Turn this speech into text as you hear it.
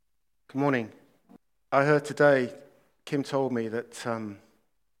Good morning. I heard today, Kim told me that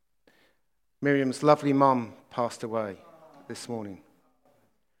Miriam's lovely mum passed away this morning.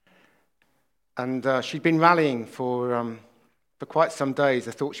 And she'd been rallying for quite some days.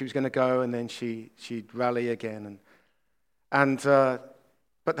 I thought she was going to go and then she'd rally again.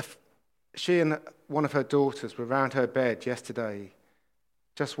 She and one of her daughters were around her bed yesterday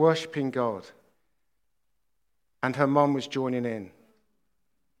just worshipping God. And her mum was joining in.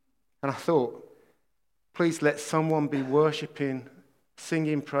 And I thought, please let someone be worshipping,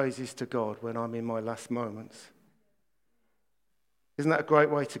 singing praises to God when I'm in my last moments. Isn't that a great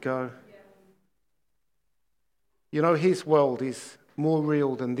way to go? Yeah. You know, his world is more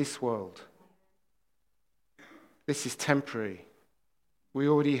real than this world. This is temporary. We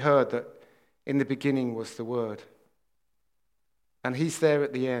already heard that in the beginning was the Word. And he's there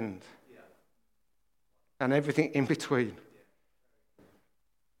at the end. Yeah. And everything in between.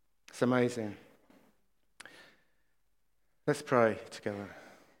 It's amazing. Let's pray together.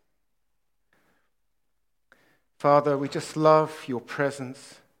 Father, we just love your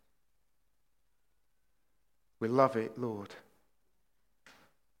presence. We love it, Lord.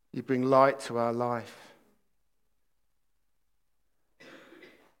 You bring light to our life.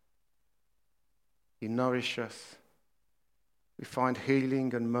 You nourish us. We find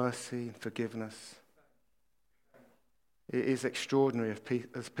healing and mercy and forgiveness. It is extraordinary,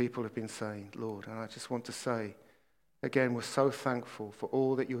 as people have been saying, Lord. And I just want to say, again, we're so thankful for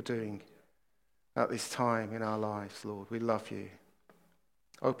all that you're doing at this time in our lives, Lord. We love you.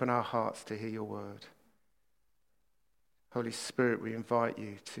 Open our hearts to hear your word. Holy Spirit, we invite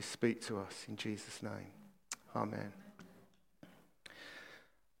you to speak to us in Jesus' name. Amen.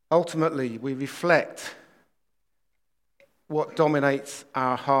 Ultimately, we reflect what dominates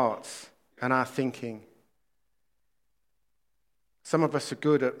our hearts and our thinking. Some of us are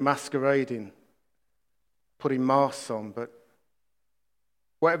good at masquerading, putting masks on, but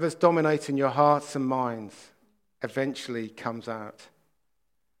whatever's dominating your hearts and minds eventually comes out.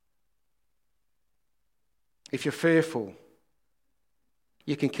 If you're fearful,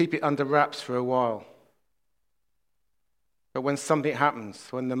 you can keep it under wraps for a while. But when something happens,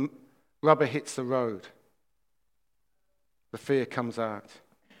 when the rubber hits the road, the fear comes out.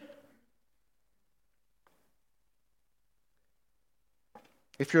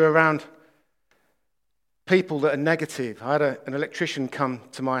 If you're around people that are negative, I had an electrician come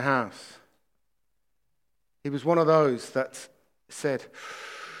to my house. He was one of those that said,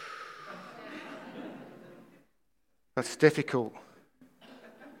 that's difficult.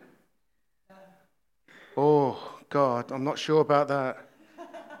 Oh, God, I'm not sure about that.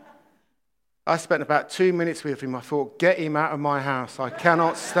 I spent about 2 minutes with him. I thought, get him out of my house. I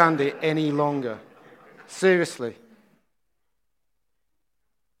cannot stand it any longer. Seriously.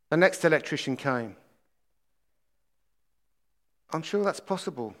 The next electrician came. I'm sure that's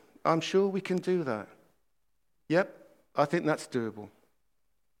possible. I'm sure we can do that. Yep, I think that's doable.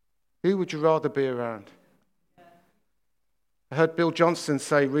 Who would you rather be around? I heard Bill Johnson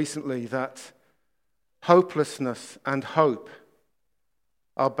say recently that hopelessness and hope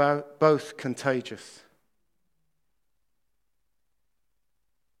are both contagious.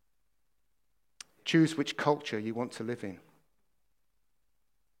 Choose which culture you want to live in.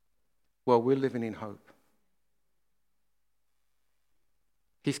 Well, we're living in hope.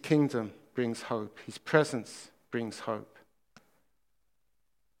 His kingdom brings hope. His presence brings hope.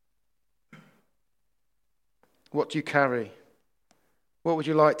 What do you carry? What would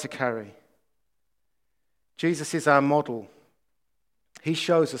you like to carry? Jesus is our model. He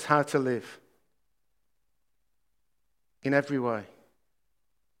shows us how to live in every way.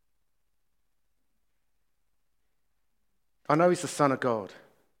 I know he's the Son of God,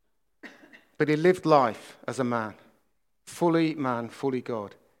 but he lived life as a man, fully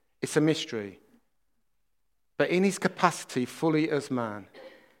God. It's a mystery. But in his capacity, fully as man,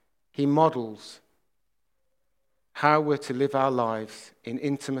 he models how we're to live our lives in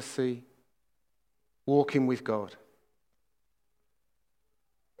intimacy, walking with God.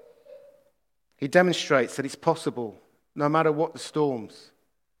 He demonstrates that it's possible, no matter what the storms.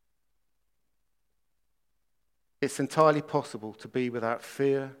 It's entirely possible to be without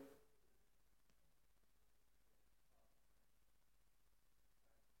fear,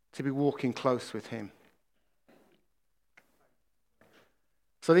 to be walking close with him.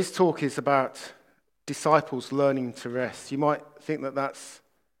 So this talk is about disciples learning to rest. You might think that that's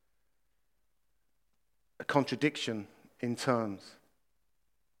a contradiction in terms.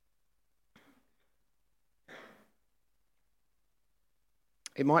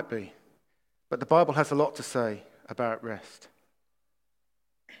 It might be, but the Bible has a lot to say about rest.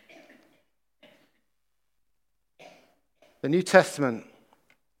 The New Testament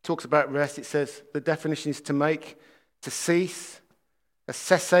talks about rest. It says the definition is to make, to cease, a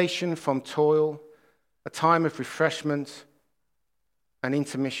cessation from toil, a time of refreshment, an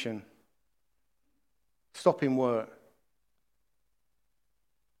intermission, stopping work.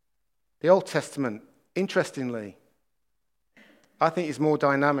 The Old Testament, interestingly, I think is more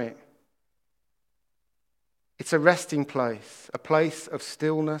dynamic. It's a resting place, a place of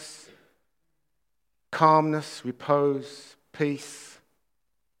stillness, calmness, repose, peace,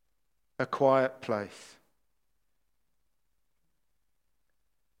 a quiet place.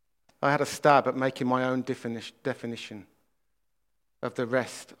 I had a stab at making my own definition of the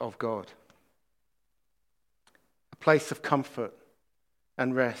rest of God. A place of comfort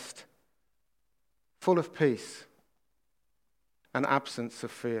and rest, full of peace and absence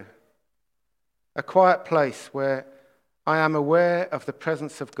of fear. A quiet place where I am aware of the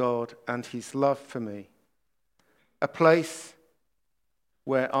presence of God and his love for me. A place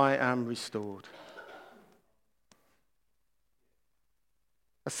where I am restored.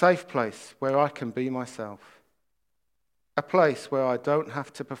 A safe place where I can be myself. A place where I don't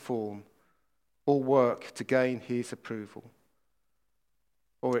have to perform or work to gain his approval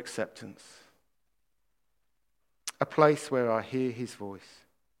or acceptance. A place where I hear his voice.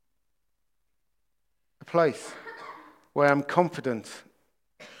 A place where I'm confident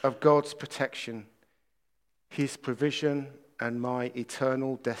of God's protection, his provision, and my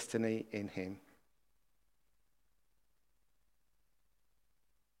eternal destiny in him.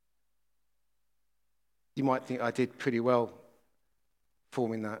 You might think I did pretty well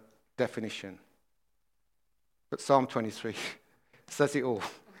forming that definition. But Psalm 23 says it all.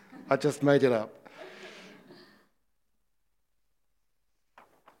 I just made it up.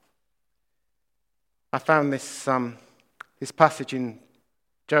 I found this passage in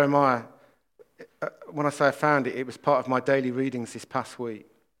Jeremiah. When I say I found it, it was part of my daily readings this past week.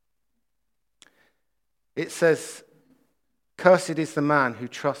 It says, "Cursed is the man who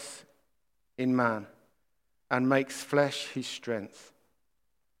trusts in man and makes flesh his strength,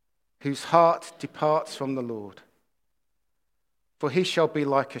 whose heart departs from the Lord. For he shall be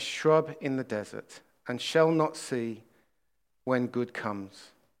like a shrub in the desert, and shall not see when good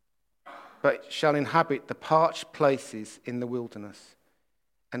comes, but shall inhabit the parched places in the wilderness,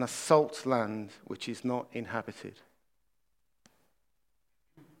 and a salt land which is not inhabited."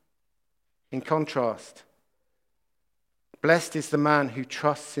 In contrast, blessed is the man who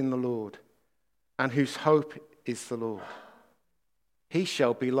trusts in the Lord, and whose hope is the Lord. He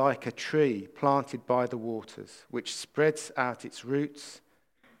shall be like a tree planted by the waters, which spreads out its roots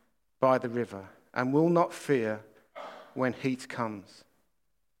by the river, and will not fear when heat comes.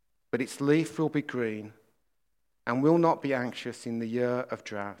 But its leaf will be green, and will not be anxious in the year of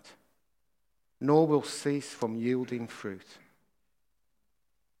drought, nor will cease from yielding fruit.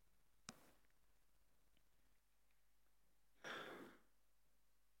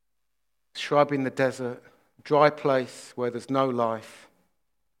 Shrub in the desert, dry place where there's no life.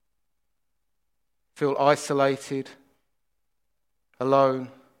 Feel isolated,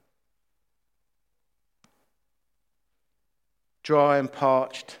 alone, dry and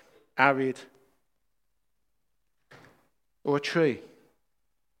parched, arid. Or a tree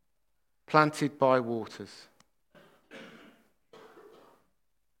planted by waters,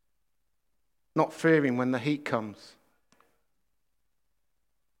 not fearing when the heat comes.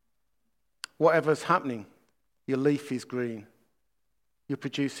 Whatever's happening, your leaf is green. You're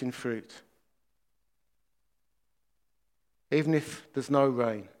producing fruit. Even if there's no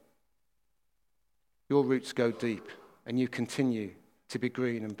rain, your roots go deep and you continue to be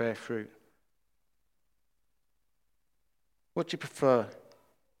green and bear fruit. What do you prefer?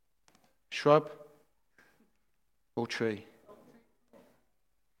 Shrub or tree?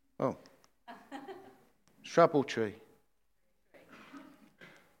 Oh. Shrub or tree?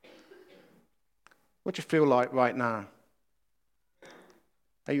 What do you feel like right now?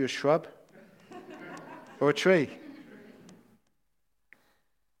 Are you a shrub or a tree?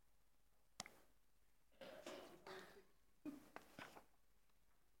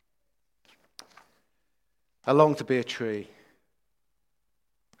 I long to be a tree.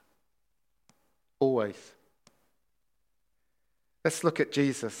 Always. Let's look at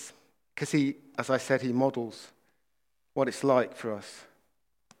Jesus, because he, as I said, he models what it's like for us.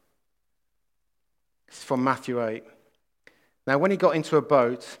 It's from Matthew 8. Now, when he got into a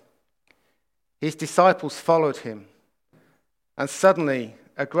boat, his disciples followed him, and suddenly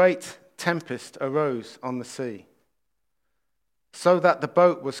a great tempest arose on the sea, so that the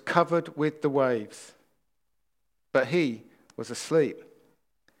boat was covered with the waves, but he was asleep.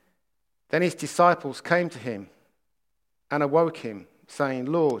 Then his disciples came to him and awoke him, saying,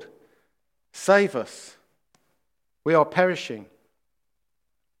 Lord, save us. We are perishing.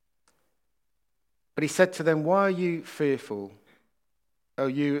 But he said to them, why are you fearful, O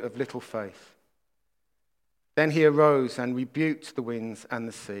you of little faith? Then he arose and rebuked the winds and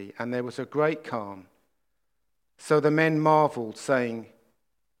the sea, and there was a great calm. So the men marveled, saying,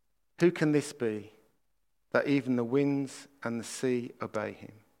 who can this be, that even the winds and the sea obey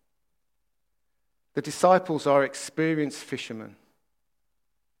him? The disciples are experienced fishermen.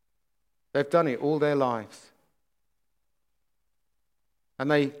 They've done it all their lives.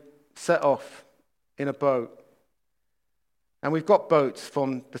 And they set off in a boat. And we've got boats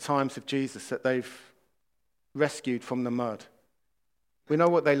from the times of Jesus that they've rescued from the mud. We know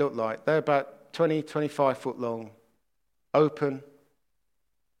what they look like. They're about 20, 25 foot long, open,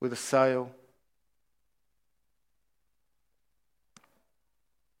 with a sail.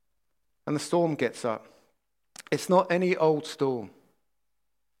 And the storm gets up. It's not any old storm.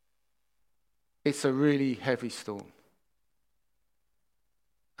 It's a really heavy storm.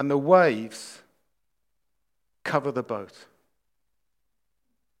 And the waves cover the boat.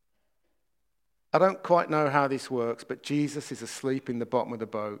 I don't quite know how this works, but Jesus is asleep in the bottom of the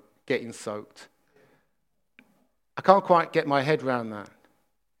boat, getting soaked. I can't quite get my head around that.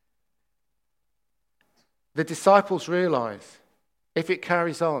 The disciples realize if it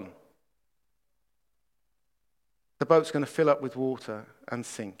carries on, the boat's going to fill up with water and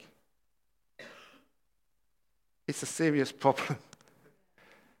sink. It's a serious problem.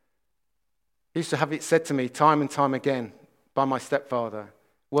 I used to have it said to me time and time again by my stepfather,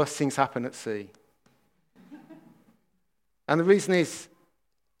 worst things happen at sea. And the reason is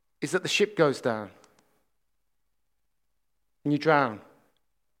that the ship goes down and you drown.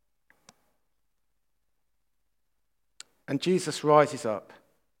 And Jesus rises up,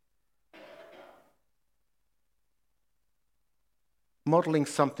 modeling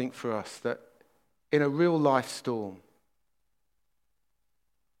something for us that in a real life storm,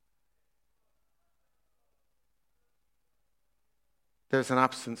 there's an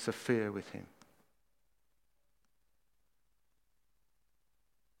absence of fear with him.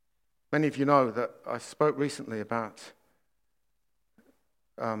 Many of you know that I spoke recently about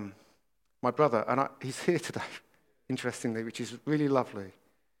my brother, and he's here today, interestingly, which is really lovely.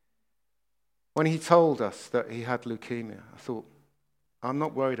 When he told us that he had leukemia, I thought, I'm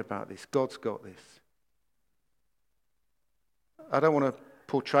not worried about this. God's got this. I don't want to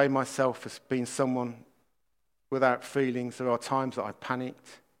portray myself as being someone without feelings. There are times that I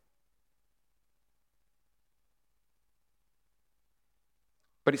panicked.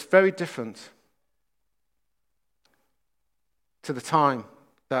 But it's very different to the time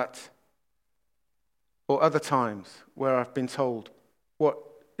that, or other times where I've been told what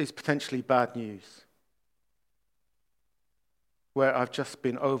is potentially bad news, where I've just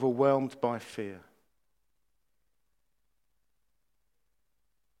been overwhelmed by fear.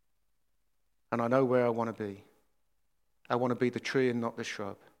 And I know where I want to be. I want to be the tree and not the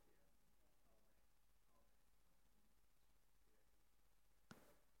shrub.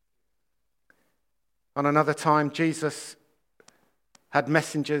 On another time, Jesus had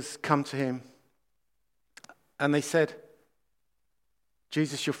messengers come to him, and they said,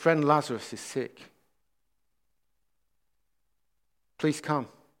 Jesus, your friend Lazarus is sick. Please come.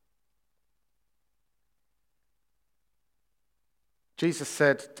 Jesus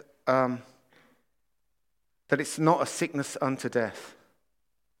said that it's not a sickness unto death.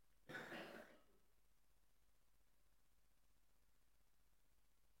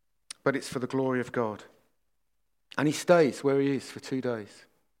 But it's for the glory of God. And he stays where he is for 2 days.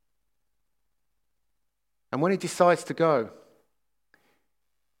 And when he decides to go,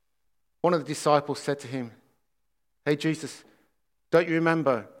 one of the disciples said to him, hey Jesus, don't you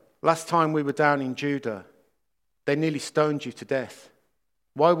remember last time we were down in Judah, they nearly stoned you to death.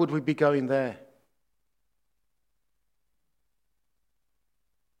 Why would we be going there?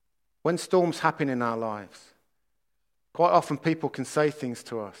 When storms happen in our lives, quite often people can say things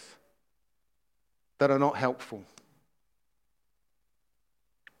to us that are not helpful.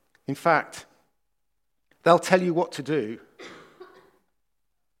 In fact, they'll tell you what to do.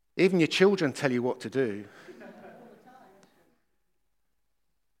 Even your children tell you what to do.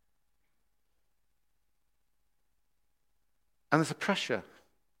 And there's a pressure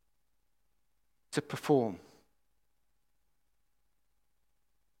to perform.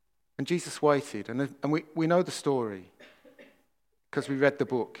 And Jesus waited, and we know the story because we read the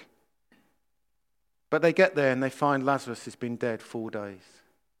book. But they get there and they find Lazarus has been dead 4 days.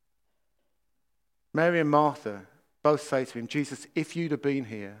 Mary and Martha both say to him, Jesus, if you'd have been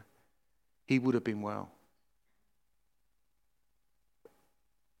here, he would have been well.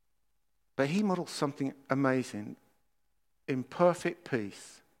 But he models something amazing. In perfect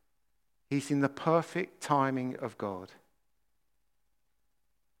peace, he's in the perfect timing of God.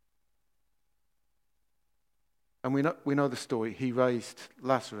 And we know the story. He raised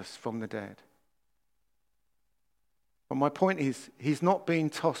Lazarus from the dead. But my point is, he's not being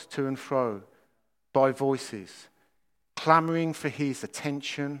tossed to and fro by voices, clamoring for his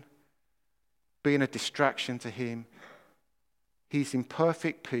attention, being a distraction to him. He's in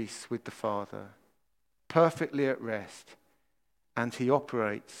perfect peace with the Father, perfectly at rest, and he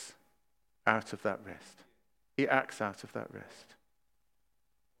operates out of that rest. He acts out of that rest,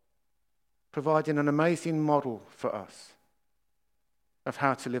 providing an amazing model for us of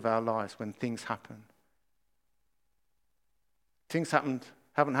how to live our lives when things happen. Things haven't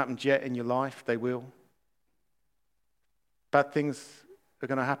happened yet in your life, they will. Bad things are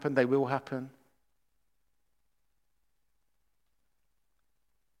going to happen, they will happen.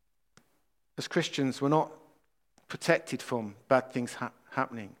 As Christians, we're not protected from bad things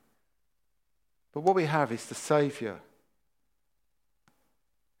happening. But what we have is the Saviour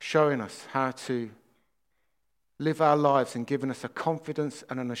showing us how to live our lives and giving us a confidence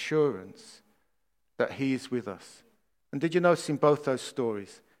and an assurance that he is with us. And did you notice in both those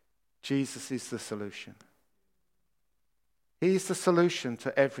stories, Jesus is the solution. He is the solution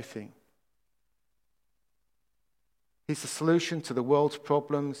to everything. He's the solution to the world's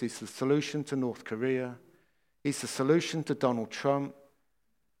problems. He's the solution to North Korea. He's the solution to Donald Trump.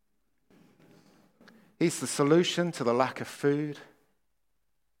 He's the solution to the lack of food,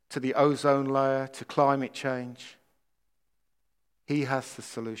 to the ozone layer, to climate change. He has the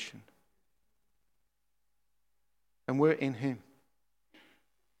solution. And we're in him.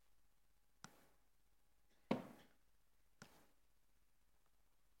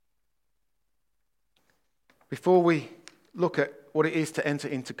 Before we look at what it is to enter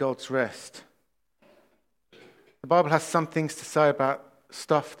into God's rest, the Bible has some things to say about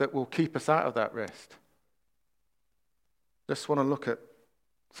stuff that will keep us out of that rest. Just want to look at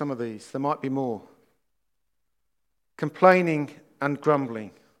some of these. There might be more. Complaining and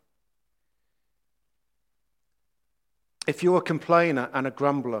grumbling. If you're a complainer and a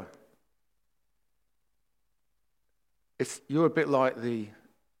grumbler, you're a bit like the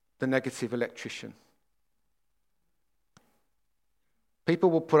negative electrician.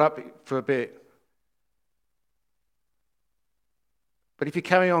 People will put up for a bit. But if you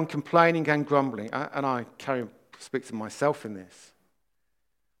carry on complaining and grumbling, and I speak to myself in this,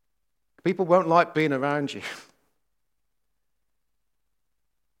 people won't like being around you.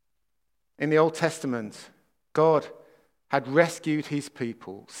 In the Old Testament, God had rescued his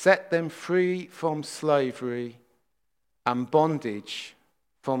people, set them free from slavery and bondage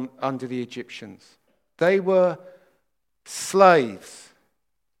from under the Egyptians. They were slaves,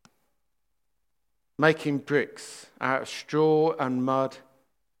 making bricks out of straw and mud.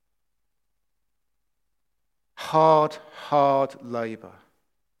 Hard labour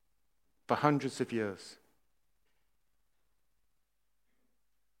for hundreds of years.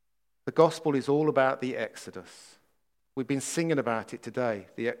 The gospel is all about the Exodus. We've been singing about it today,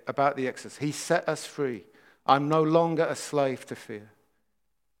 about the Exodus. He set us free. I'm no longer a slave to fear.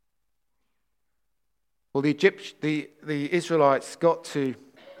 Well, the Israelites got to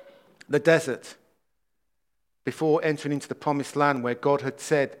the desert before entering into the promised land, where God had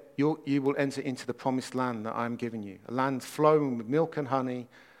said, you will enter into the promised land that I'm giving you. A land flowing with milk and honey,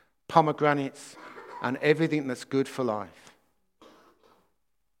 pomegranates, and everything that's good for life.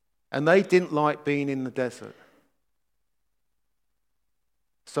 And they didn't like being in the desert.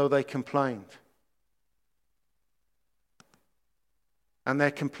 So they complained. And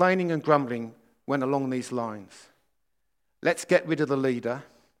their complaining and grumbling went along these lines. Let's get rid of the leader.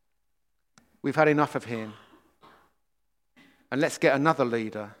 We've had enough of him. And let's get another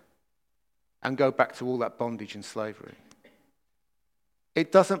leader and go back to all that bondage and slavery.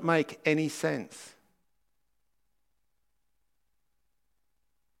 It doesn't make any sense.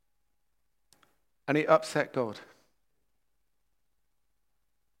 And it upset God.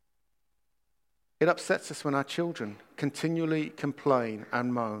 It upsets us when our children continually complain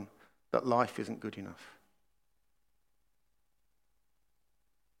and moan that life isn't good enough.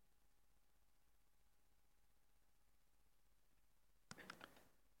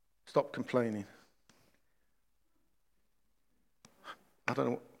 Stop complaining. I don't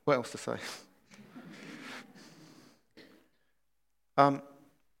know what else to say.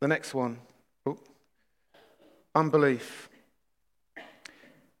 The next one, unbelief.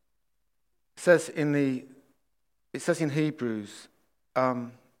 It says in Hebrews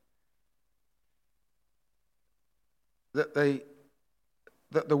that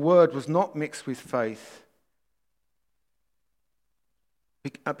that the word was not mixed with faith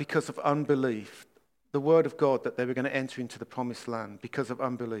because of unbelief. The word of God that they were going to enter into the promised land because of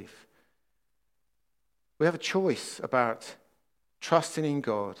unbelief. We have a choice about trusting in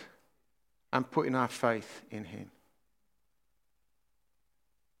God and putting our faith in him.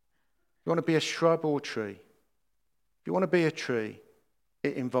 You want to be a shrub or a tree? If you want to be a tree,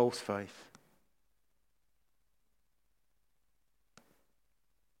 it involves faith.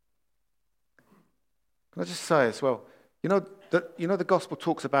 Can I just say as well, you know the gospel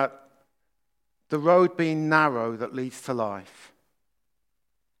talks about the road being narrow that leads to life,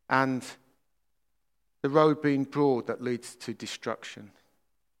 and the road being broad that leads to destruction.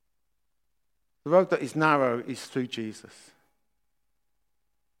 The road that is narrow is through Jesus.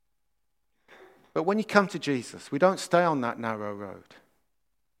 But when you come to Jesus, we don't stay on that narrow road.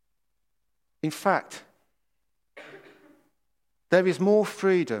 In fact, there is more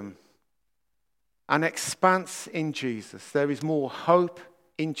freedom and expanse in Jesus. There is more hope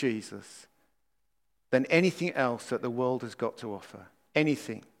in Jesus than anything else that the world has got to offer.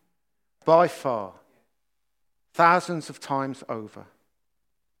 Anything. By far. Thousands of times over.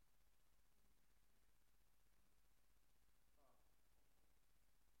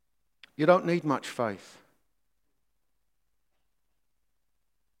 You don't need much faith.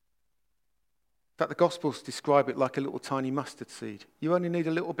 In fact, the Gospels describe it like a little tiny mustard seed. You only need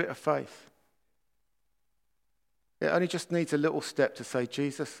a little bit of faith. It only just needs a little step to say,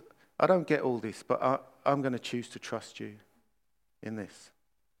 Jesus, I don't get all this, but I'm going to choose to trust you in this.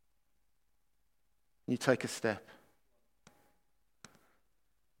 You take a step.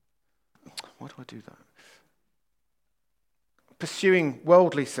 Why do I do that? Pursuing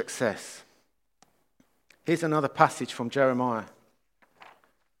worldly success. Here's another passage from Jeremiah.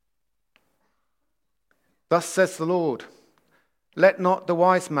 Thus says the Lord, let not the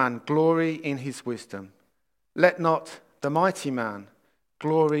wise man glory in his wisdom. Let not the mighty man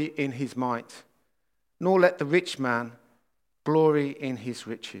glory in his might, nor let the rich man glory in his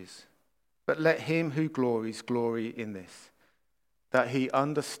riches. But let him who glories glory in this, that he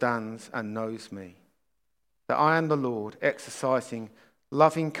understands and knows me, that I am the Lord, exercising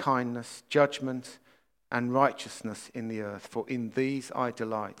loving kindness, judgment, and righteousness in the earth. For in these I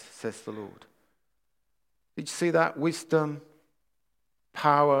delight, says the Lord. Did you see that? Wisdom,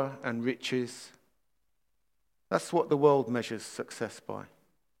 power, and riches. That's what the world measures success by.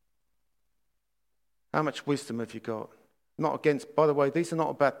 How much wisdom have you got? Not against, by the way, these are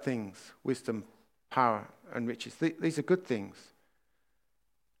not bad things. Wisdom, power, and riches. These are good things.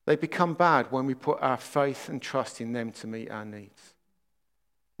 They become bad when we put our faith and trust in them to meet our needs.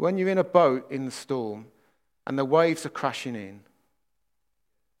 When you're in a boat in the storm and the waves are crashing in,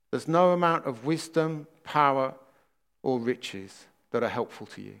 there's no amount of wisdom, power, or riches that are helpful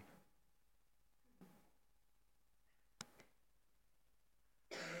to you.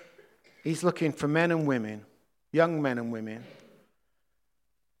 He's looking for men and women, young men and women,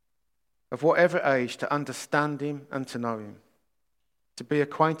 of whatever age, to understand him and to know him, to be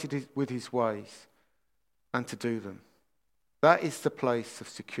acquainted with his ways and to do them. That is the place of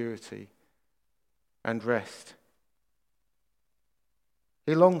security and rest.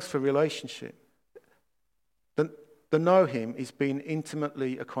 He longs for relationship. The know him is being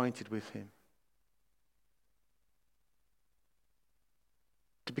intimately acquainted with him.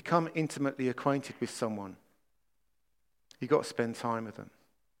 To become intimately acquainted with someone, you've got to spend time with them.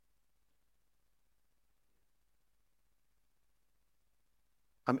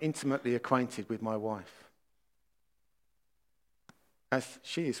 I'm intimately acquainted with my wife, as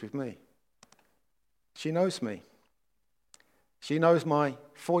she is with me. She knows me. She knows my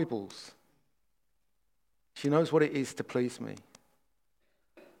foibles. She knows what it is to please me,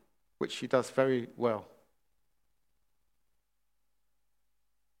 which she does very well.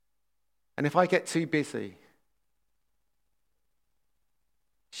 And if I get too busy,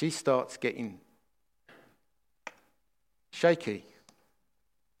 she starts getting shaky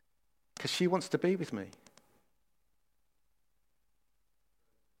because she wants to be with me.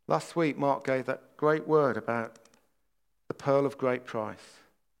 Last week, Mark gave that great word about the pearl of great price.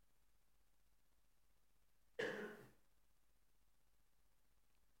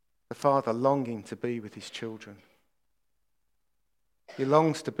 The Father longing to be with his children. He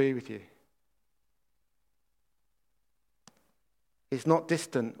longs to be with you. He's not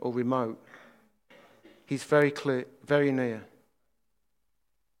distant or remote. He's very clear, very near.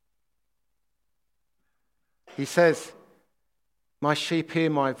 He says, my sheep hear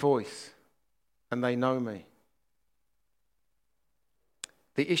my voice and they know me.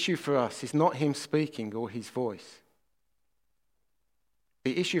 The issue for us is not him speaking or his voice.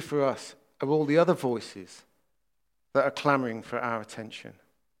 The issue for us are all the other voices that are clamoring for our attention.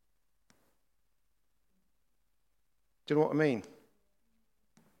 Do you know what I mean?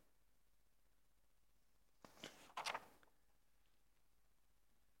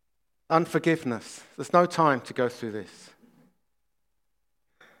 Unforgiveness. There's no time to go through this.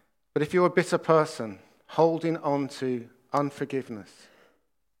 But if you're a bitter person holding on to unforgiveness,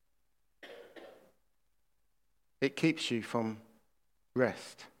 it keeps you from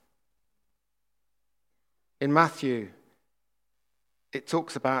rest. In Matthew, it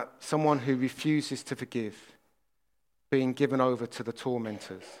talks about someone who refuses to forgive being given over to the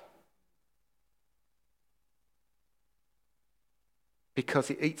tormentors. Because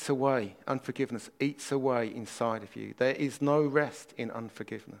it eats away, unforgiveness eats away inside of you. There is no rest in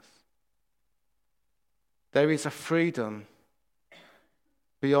unforgiveness. There is a freedom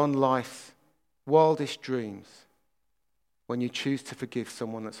beyond life's wildest dreams when you choose to forgive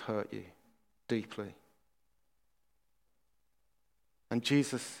someone that's hurt you deeply. And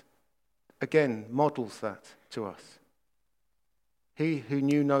Jesus, again, models that to us. He who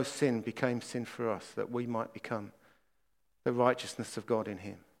knew no sin became sin for us, that we might become the righteousness of God in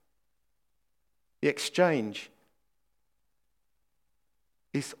him. The exchange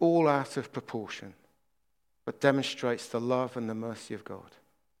is all out of proportion, but demonstrates the love and the mercy of God.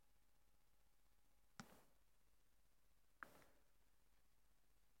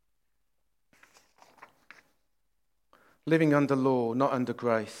 Living under law, not under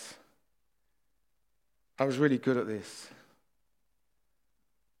grace. I was really good at this.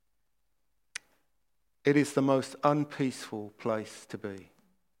 It is the most unpeaceful place to be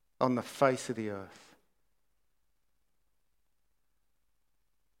on the face of the earth.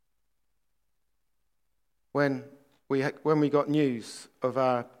 When we got news of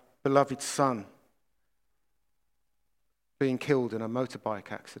our beloved son being killed in a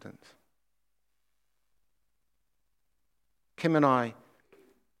motorbike accident, Kim and I,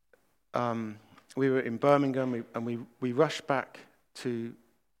 we were in Birmingham and we rushed back to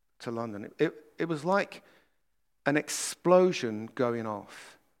London. It was like an explosion going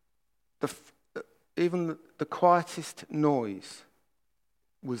off. Even the quietest noise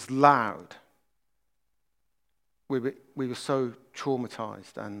was loud. We were so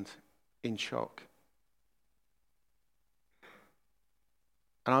traumatized and in shock.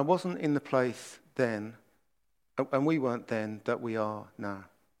 And I wasn't in the place then, and we weren't then, that we are now.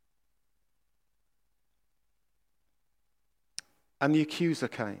 And the accuser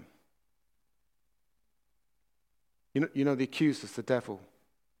came. You know the accuser's the devil.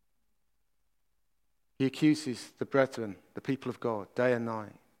 He accuses the brethren, the people of God, day and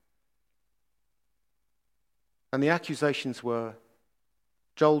night. And the accusations were,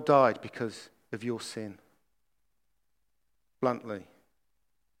 Joel died because of your sin. Bluntly.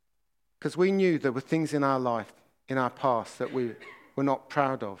 Because we knew there were things in our life, in our past, that we were not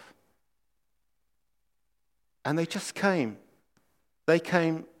proud of. And they just came. They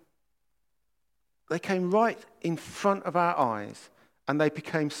came right in front of our eyes, and they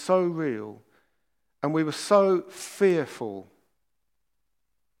became so real, and we were so fearful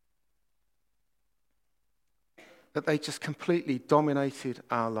that they just completely dominated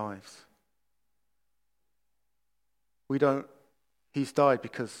our lives. He's died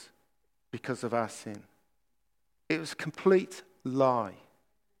because of our sin. It was a complete lie.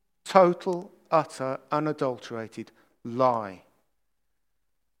 Total, utter, unadulterated lie.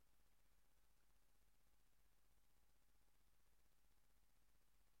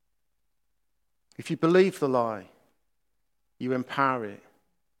 If you believe the lie, you empower it.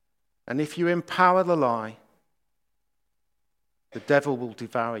 And if you empower the lie, the devil will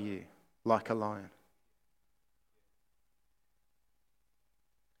devour you like a lion.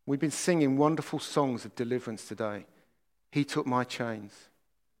 We've been singing wonderful songs of deliverance today. He took my chains.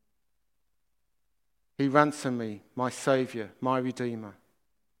 He ransomed me, my Saviour, my Redeemer.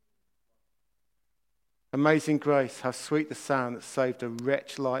 Amazing grace, how sweet the sound that saved a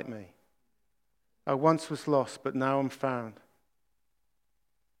wretch like me. I once was lost, but now I'm found.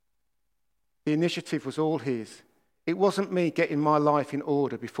 The initiative was all his. It wasn't me getting my life in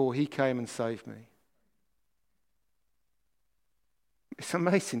order before he came and saved me. It's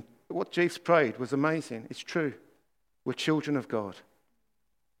amazing. What Jeeves prayed was amazing. It's true. We're children of God.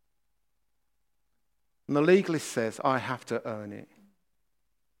 And the legalist says, I have to earn it.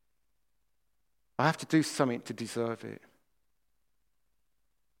 I have to do something to deserve it.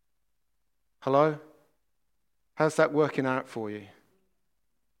 Hello? How's that working out for you?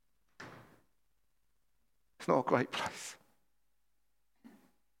 It's not a great place. You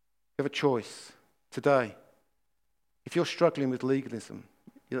have a choice today. If you're struggling with legalism,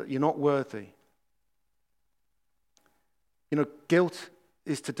 You're not worthy. Guilt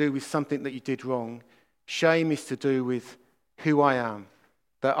is to do with something that you did wrong. Shame is to do with who I am,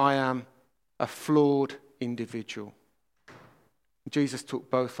 that I am a flawed individual. Jesus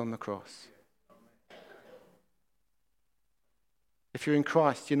took both on the cross. If you're in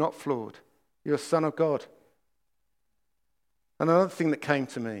Christ, you're not flawed. You're a son of God. And another thing that came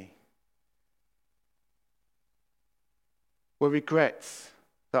to me were regrets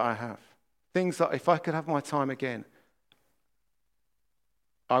that I have. Things that if I could have my time again,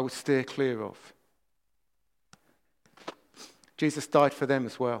 I would steer clear of. Jesus died for them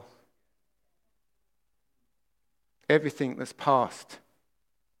as well. Everything that's past,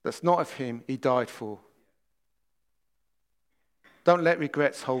 that's not of him, he died for. Don't let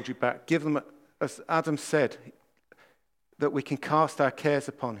regrets hold you back. Give them, as Adam said, that we can cast our cares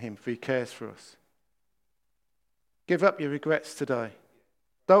upon him, for he cares for us. Give up your regrets today.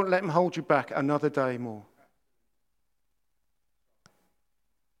 Don't let them hold you back another day more.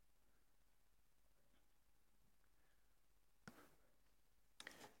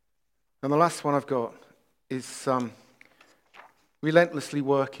 And the last one I've got is relentlessly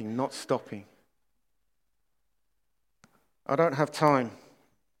working, not stopping. I don't have time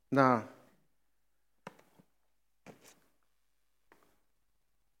now.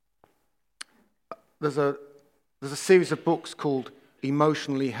 There's a series of books called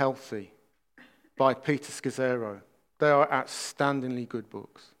Emotionally Healthy by Peter Scazzero. They are outstandingly good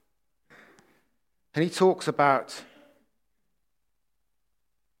books. And he talks about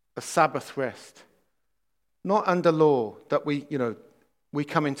a Sabbath rest, not under law that we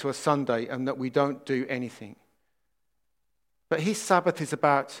come into a Sunday and that we don't do anything. But his Sabbath is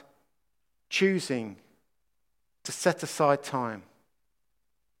about choosing to set aside time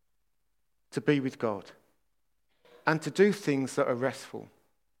to be with God and to do things that are restful.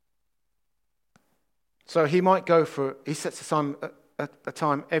 So he sets aside a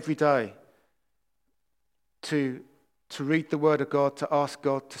time every day to read the Word of God, to ask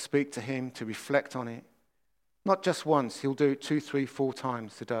God to speak to him, to reflect on it. Not just once, he'll do it 2, 3, 4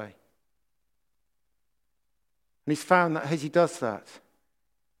 times a day. And he's found that as he does that,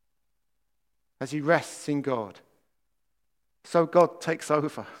 as he rests in God, so God takes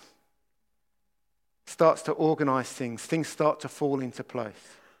over, starts to organize things start to fall into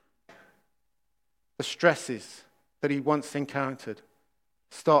place. The stresses that he once encountered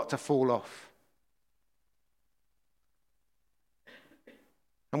start to fall off.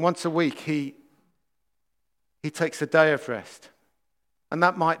 And once a week, he takes a day of rest. And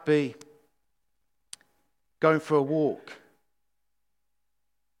that might be going for a walk,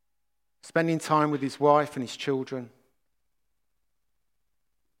 spending time with his wife and his children,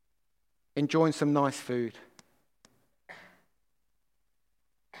 enjoying some nice food.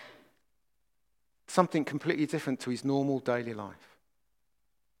 Something completely different to his normal daily life.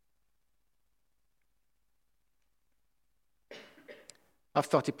 I've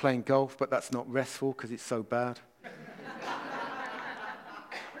started playing golf, but that's not restful because it's so bad.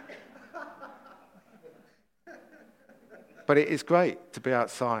 But it is great to be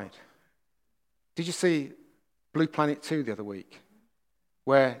outside. Did you see Blue Planet 2 the other week?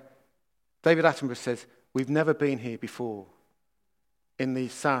 Where David Attenborough says, we've never been here before in the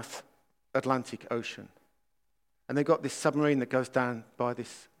South Atlantic Ocean. And they've got this submarine that goes down by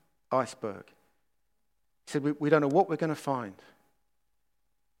this iceberg. He said, we don't know what we're going to find.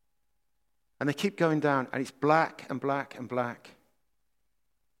 And they keep going down, and it's black and black and black.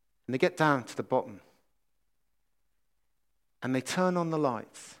 And they get down to the bottom. And they turn on the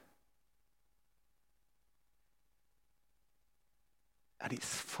lights. And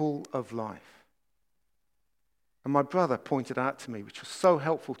it's full of life. And my brother pointed out to me, which was so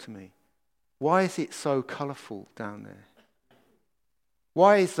helpful to me, why is it so colourful down there?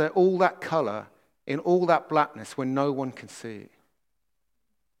 Why is there all that colour in all that blackness when no one can see it?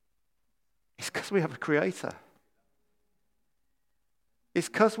 It's because we have a creator. It's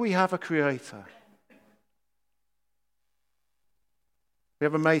because we have a creator. We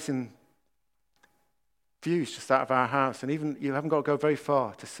have amazing views just out of our house, and even you haven't got to go very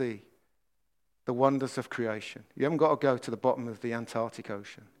far to see the wonders of creation. You haven't got to go to the bottom of the Antarctic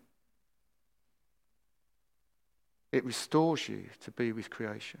Ocean. It restores you to be with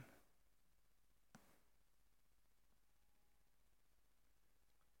creation.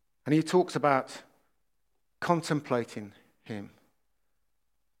 And he talks about contemplating him.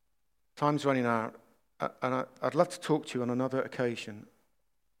 Time's running out, and I'd love to talk to you on another occasion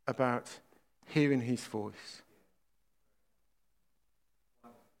about hearing his voice.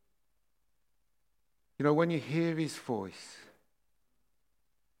 You know, when you hear his voice,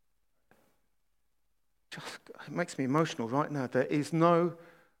 it makes me emotional right now. There is no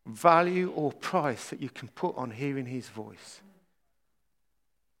value or price that you can put on hearing his voice.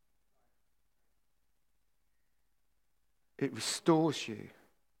 It restores you.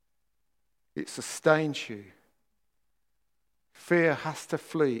 It sustains you. Fear has to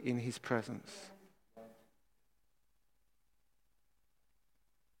flee in his presence.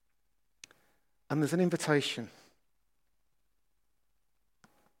 And there's an invitation.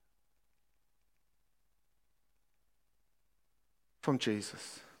 From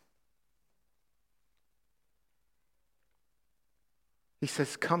Jesus. He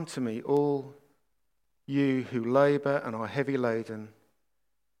says, "Come to me, all you who labor and are heavy laden,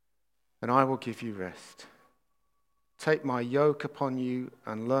 and I will give you rest. Take my yoke upon you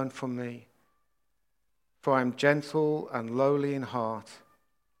and learn from me, for I am gentle and lowly in heart,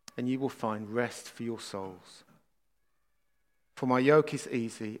 and you will find rest for your souls. For my yoke is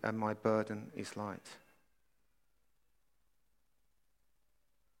easy and my burden is light."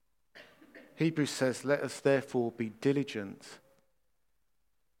 Hebrews says, "Let us therefore be diligent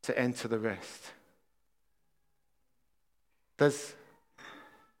to enter the rest." There's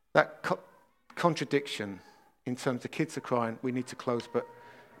that contradiction in terms the kids are crying, we need to close, but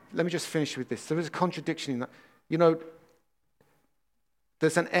let me just finish with this. There is a contradiction in that. You know,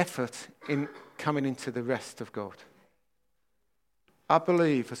 there's an effort in coming into the rest of God. I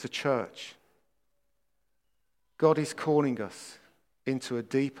believe as a church, God is calling us into a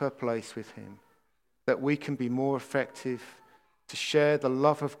deeper place with him, that we can be more effective to share the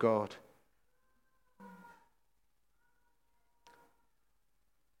love of God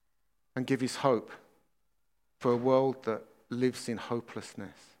and give his hope for a world that lives in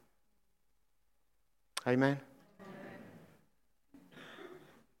hopelessness. Amen?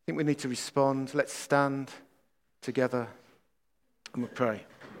 I think we need to respond. Let's stand together and we'll pray.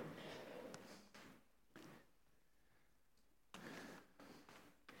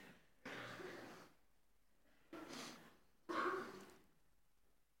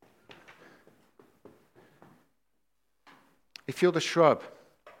 If you're the shrub,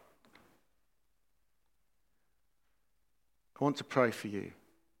 I want to pray for you.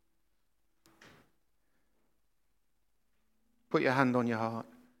 Put your hand on your heart.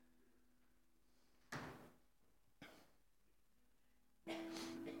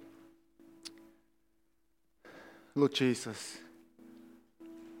 Lord Jesus,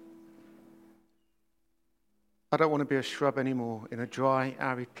 I don't want to be a shrub anymore in a dry,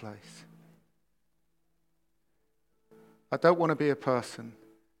 arid place. I don't want to be a person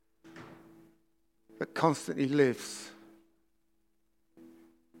that constantly lives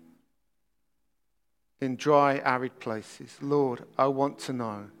in dry, arid places. Lord, I want to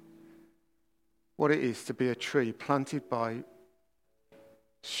know what it is to be a tree planted by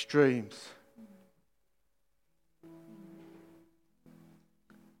streams.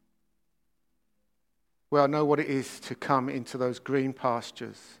 Where I know what it is to come into those green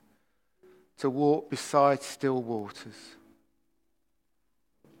pastures, to walk beside still waters.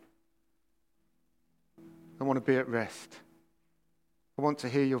 I want to be at rest. I want to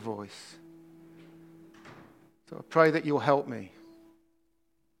hear your voice. So I pray that you'll help me.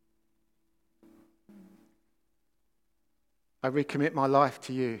 I recommit my life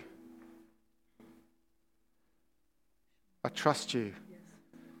to you. I trust you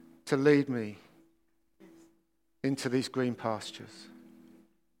to lead me into these green pastures.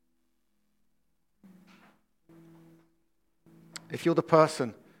 If you're the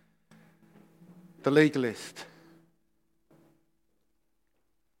person, the legalist,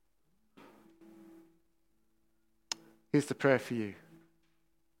 here's the prayer for you.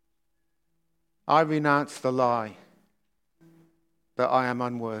 I renounce the lie that I am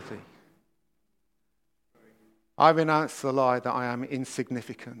unworthy. I renounce the lie that I am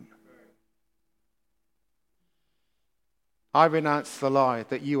insignificant. I renounce the lie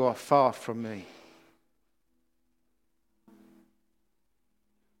that you are far from me.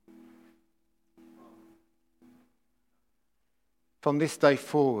 From this day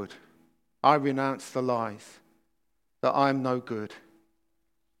forward, I renounce the lies that I'm no good,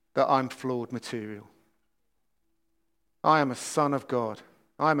 that I'm flawed material. I am a son of God.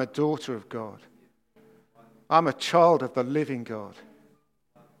 I am a daughter of God. I'm a child of the living God.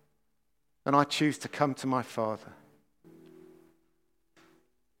 And I choose to come to my Father.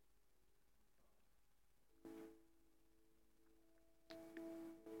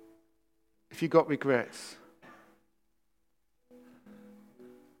 If you've got regrets,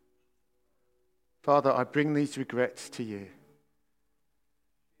 Father, I bring these regrets to you.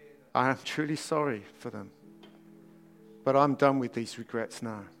 I am truly sorry for them, but I'm done with these regrets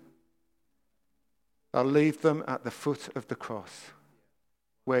now. I'll leave them at the foot of the cross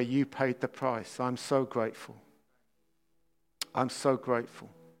where you paid the price. I'm so grateful. I'm so grateful.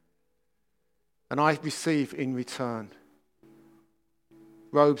 And I receive in return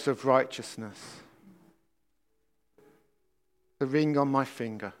robes of righteousness, the ring on my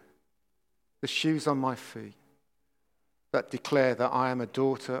finger, the shoes on my feet that declare that I am a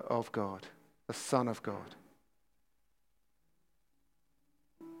daughter of God, a son of God.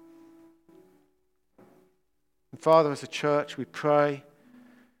 And Father, as a church, we pray.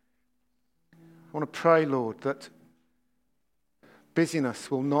 I want to pray, Lord, that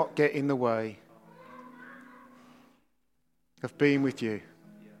busyness will not get in the way of being with you.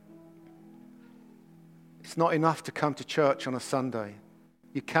 It's not enough to come to church on a Sunday.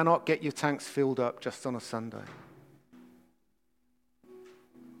 You cannot get your tanks filled up just on a Sunday.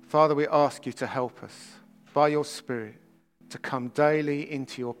 Father, we ask you to help us by your Spirit to come daily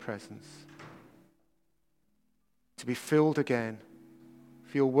into your presence, to be filled again,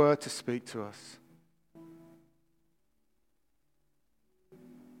 for your word to speak to us,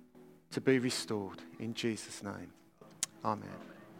 to be restored. In Jesus' name, amen.